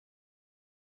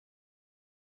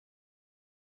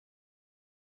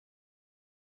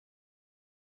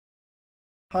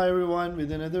Hi everyone,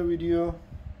 with another video,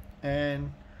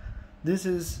 and this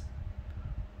is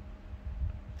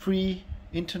free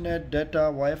internet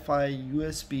data Wi-Fi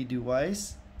USB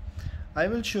device. I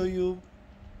will show you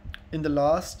in the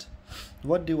last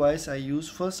what device I use.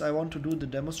 First I want to do the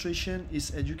demonstration,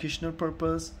 is educational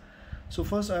purpose. So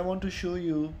first I want to show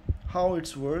you how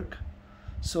it's work.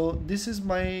 So this is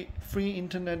my free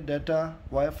internet data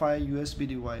Wi-Fi USB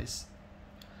device.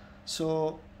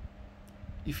 So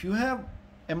if you have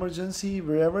emergency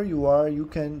wherever you are, you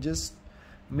can just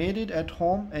made it at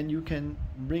home and you can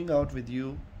bring out with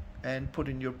you and put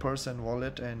in your purse and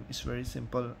wallet, and it's very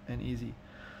simple and easy.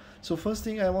 So first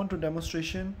thing I want to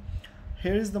demonstration,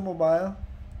 here is the mobile,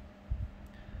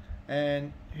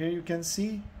 and here you can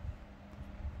see,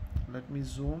 let me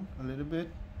zoom a little bit.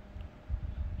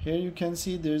 Here you can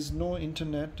see there's no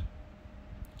internet.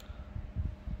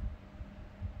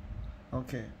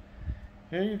 Okay,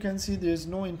 here you can see there's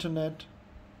no internet,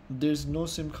 there's no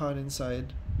SIM card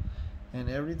inside, and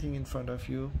everything in front of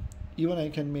you. Even I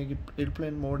can make it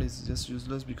airplane mode, is just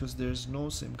useless because there's no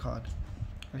SIM card.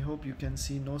 I hope you can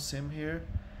see no SIM here,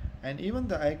 and even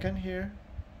the icon here.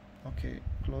 Okay,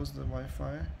 close the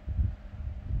Wi-Fi.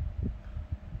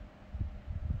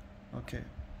 Okay,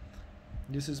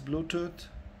 this is Bluetooth,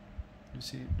 you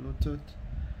see Bluetooth,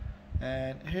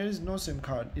 and here is no SIM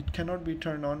card. It cannot be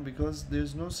turned on because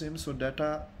there's no SIM, so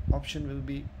data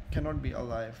option cannot be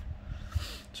alive.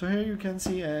 So here you can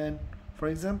see, and for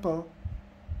example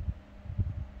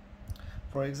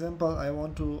I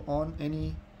want to on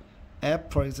any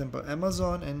app, for example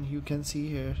Amazon, and you can see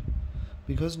here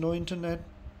because no internet,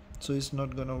 so it's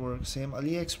not gonna work. Same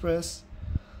AliExpress,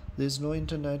 there's no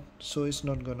internet, so it's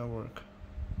not gonna work.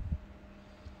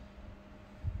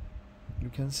 You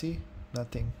can see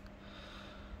nothing.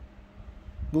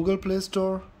 Google Play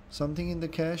Store, something in the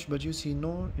cache, but you see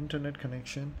no internet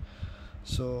connection,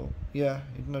 so yeah,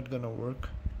 it's not gonna work.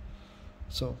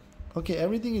 So okay,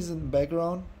 everything is in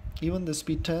background, even the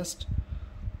speed test,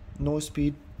 no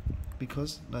speed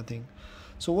because nothing.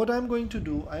 So what I'm going to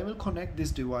do, I will connect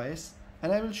this device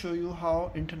and I will show you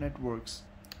how internet works.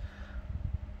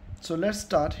 So let's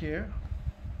start here.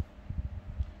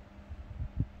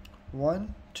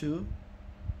 1 2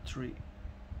 3.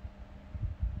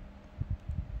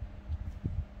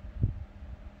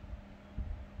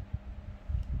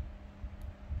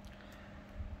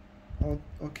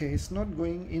 Okay, it's not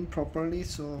going in properly,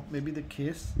 so maybe the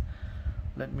case.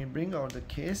 Let me bring out the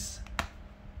case.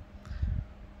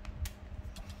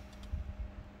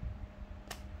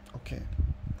 Okay,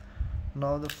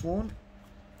 now the phone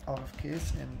out of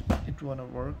case and it wanna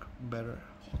work better.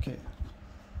 Okay,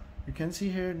 you can see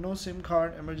here no SIM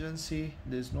card, emergency,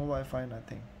 there's no Wi-Fi,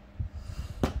 nothing.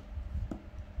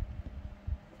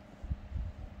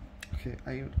 Okay,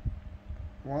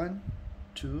 1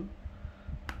 2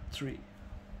 3.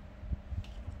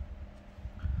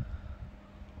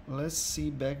 Let's see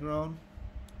background,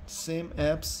 same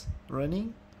apps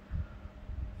running,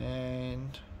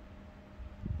 and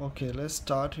okay, let's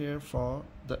start here for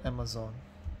the Amazon.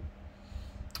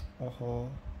 Oh,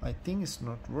 I think it's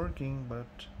not working,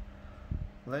 but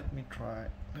let me try.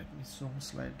 Let me zoom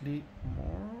slightly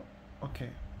more.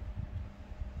 Okay,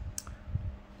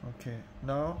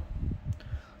 now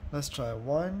let's try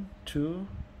 1 2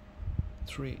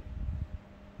 3.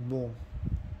 Boom.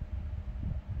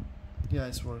 Yeah,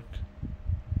 it's worked.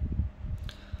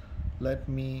 Let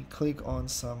me click on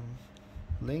some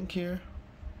link here.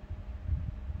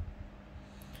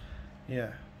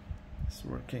 Yeah, it's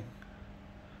working.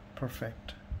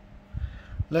 Perfect.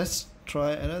 Let's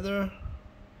try another.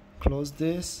 Close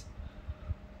this.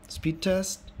 Speed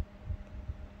test.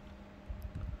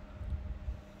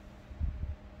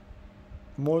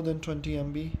 More than 20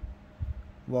 MB.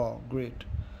 Wow, great.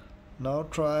 Now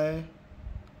try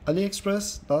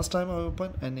AliExpress. Last time I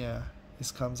opened, and yeah,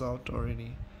 it comes out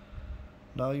already.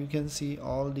 Now you can see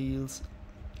all deals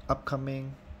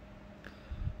upcoming,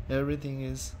 everything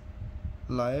is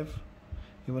live.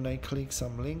 Even I click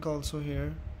some link also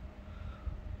here.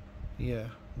 Yeah,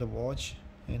 the watch,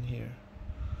 and here,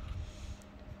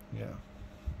 yeah,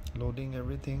 loading,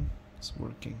 everything is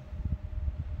working.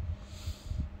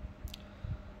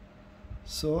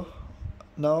 So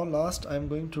now last I'm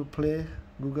going to play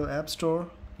Google App Store.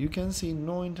 You can see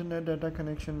no internet data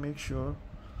connection, make sure.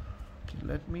 Okay,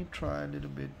 let me try a little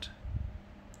bit,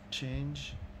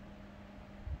 change.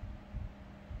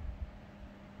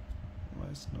 Why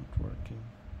it's not working?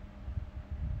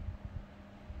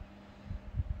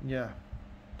 Yeah,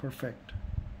 perfect,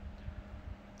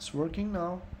 it's working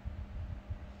now.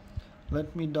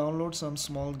 Let me download some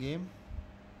small game.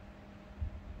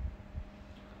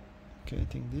 Okay, I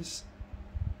think this.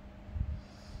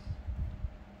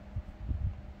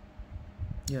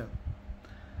 Yeah,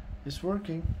 it's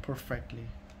working perfectly.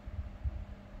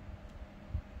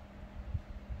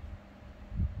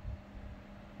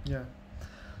 Yeah,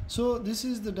 so this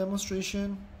is the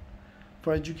demonstration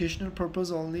for educational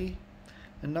purpose only,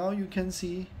 and now you can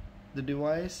see the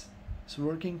device is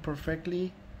working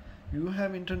perfectly. You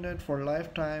have internet for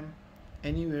lifetime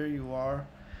anywhere you are,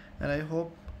 and I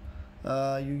hope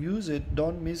you use it.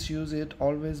 Don't misuse it.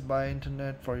 Always buy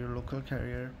internet for your local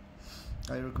carrier.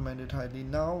 I recommend it highly.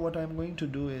 Now what I'm going to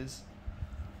do is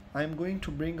I'm going to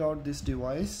bring out this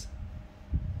device.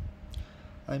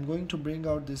 I'm going to bring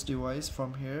out this device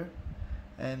from here,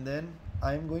 and then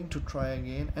I'm going to try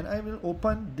again, and I will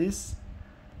open this,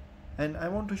 and I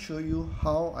want to show you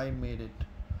how I made it.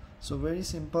 So very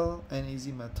simple and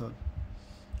easy method.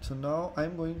 So now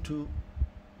I'm going to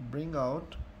bring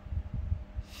out,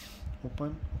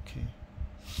 open,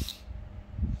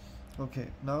 okay,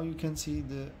 now you can see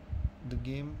the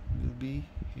game will be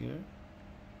here.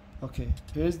 Okay,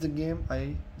 here's the game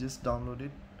I just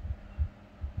downloaded.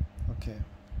 Okay,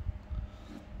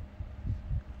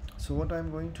 so what I'm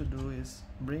going to do is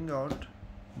bring out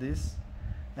this,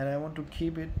 and I want to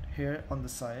keep it here on the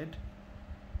side,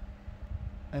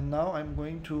 and now I'm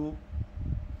going to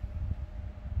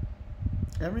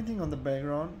everything on the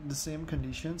background, the same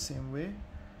condition, same way.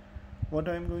 What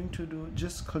I'm going to do,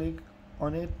 just click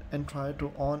on it and try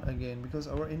to on again, because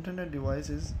our internet device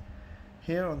is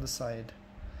here on the side.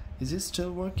 Is it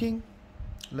still working?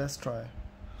 Let's try.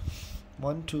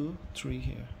 1 2 3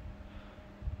 here.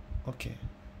 Okay,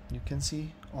 you can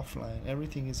see offline,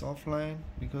 everything is offline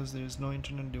because there is no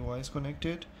internet device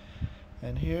connected.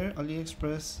 And here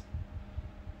AliExpress,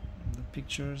 the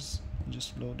pictures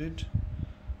just loaded.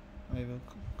 I will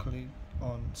click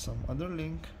on some other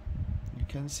link. You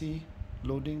can see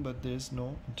loading, but there is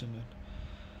no internet.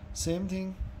 Same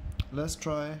thing, let's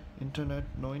try internet,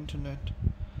 no internet.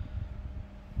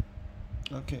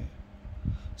 Okay,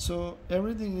 so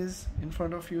everything is in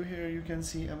front of you. Here you can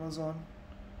see Amazon,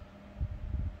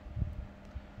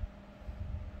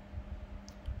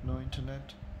 no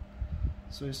internet,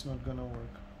 so it's not gonna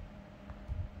work.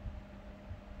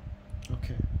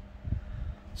 Okay,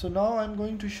 so now I'm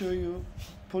going to show you,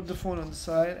 put the phone on the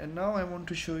side, and now I want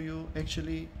to show you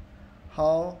actually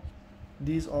how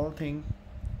these all thing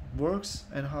works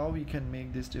and how we can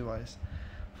make this device.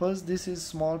 First, this is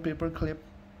small paper clip.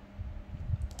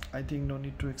 I think no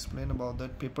need to explain about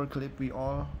that paper clip, we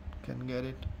all can get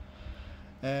it.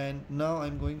 And now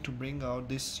I'm going to bring out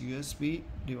this USB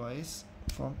device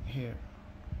from here.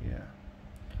 Yeah,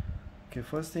 okay,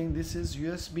 first thing, this is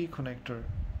USB connector.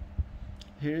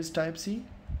 Here is type C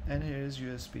and here is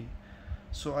USB.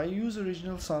 So I use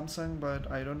original Samsung,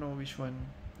 but I don't know which one.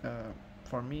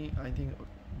 For me, I think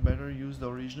better use the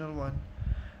original one.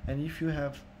 And if you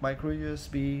have micro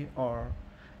USB or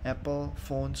Apple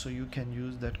phone, so you can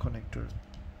use that connector.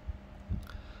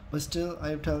 But still,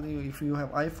 I tell you, if you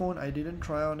have iPhone, I didn't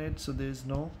try on it, so there is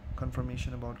no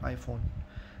confirmation about iPhone.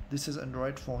 This is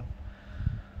Android phone.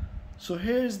 So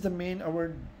here is the main,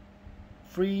 our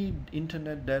free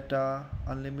internet data,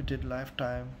 unlimited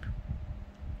lifetime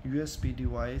USB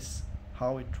device,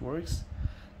 how it works.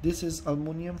 This is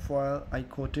aluminum foil I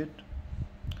coated.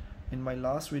 In my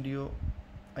last video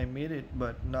I made it,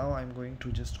 but now I'm going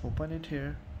to just open it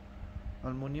here.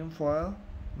 Aluminum foil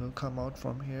will come out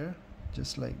from here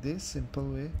just like this, simple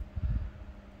way.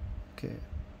 Okay,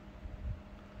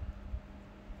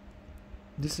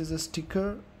 this is a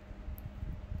sticker.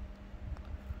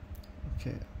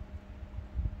 Okay,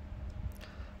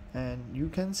 and you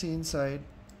can see inside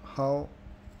how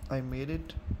I made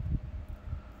it.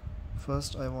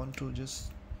 First I want to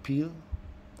just peel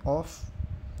off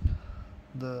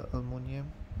the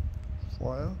aluminum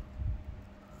foil.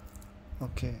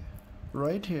 Okay,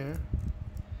 right here,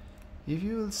 if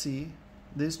you will see,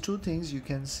 there's two things you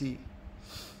can see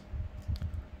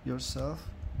yourself.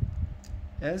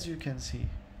 As you can see,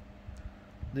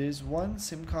 there is one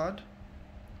SIM card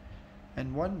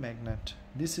and one magnet.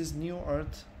 This is New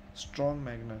Earth strong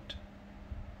magnet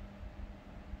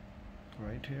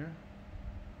right here.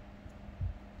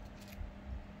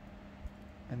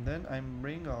 And then I'm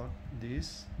bring out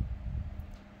this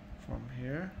from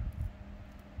here.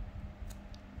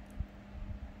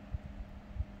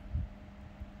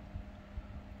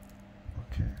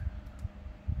 Okay,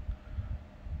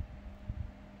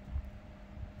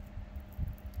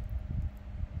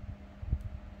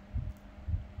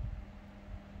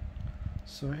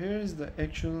 so here is the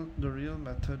real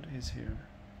method is here.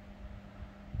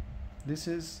 This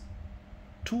is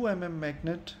 2 mm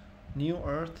magnet, New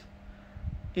Earth,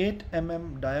 8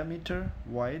 mm diameter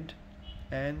wide,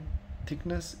 and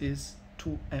thickness is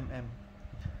 2 mm.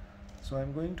 So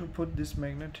I'm going to put this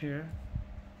magnet here.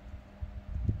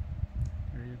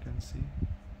 Here you can see.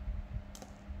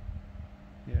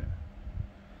 Yeah.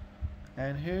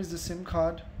 And here's the SIM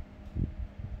card.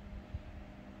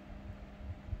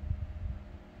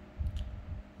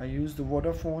 I use the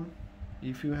Vodafone.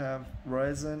 If you have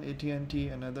Verizon, AT&T,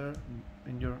 another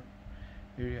in your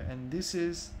area. And this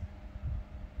is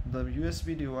the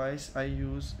USB device I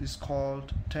use, is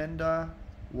called Tenda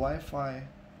Wi-Fi.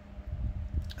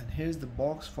 And here's the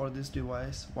box for this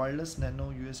device, wireless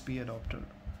nano USB adapter.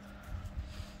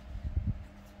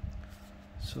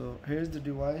 So here's the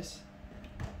device,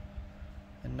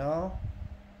 and now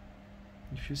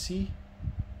if you see,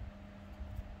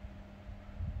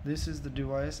 this is the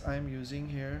device I'm using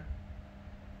here,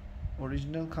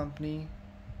 original company,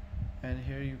 and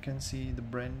here you can see the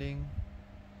branding,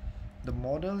 the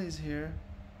model is here,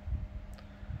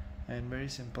 and very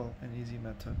simple and easy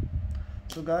method.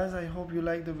 So guys, I hope you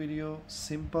like the video.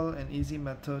 Simple and easy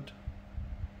method,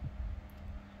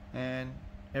 and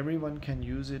everyone can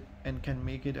use it and can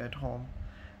make it at home.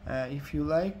 If you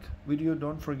like video,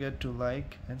 don't forget to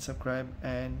like and subscribe,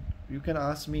 and you can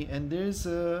ask me, and there's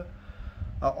a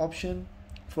option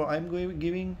for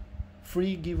giving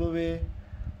free giveaway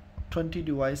 20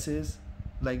 devices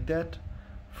like that,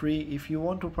 free. If you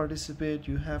want to participate,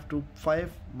 you have to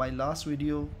my last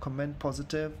video comment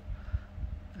positive,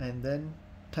 and then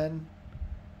 10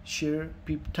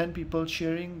 people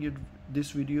sharing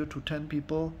this video to 10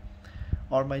 people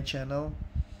or my channel,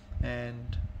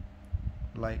 and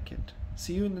like it.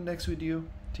 See you in the next video.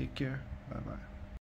 Take care. Bye bye.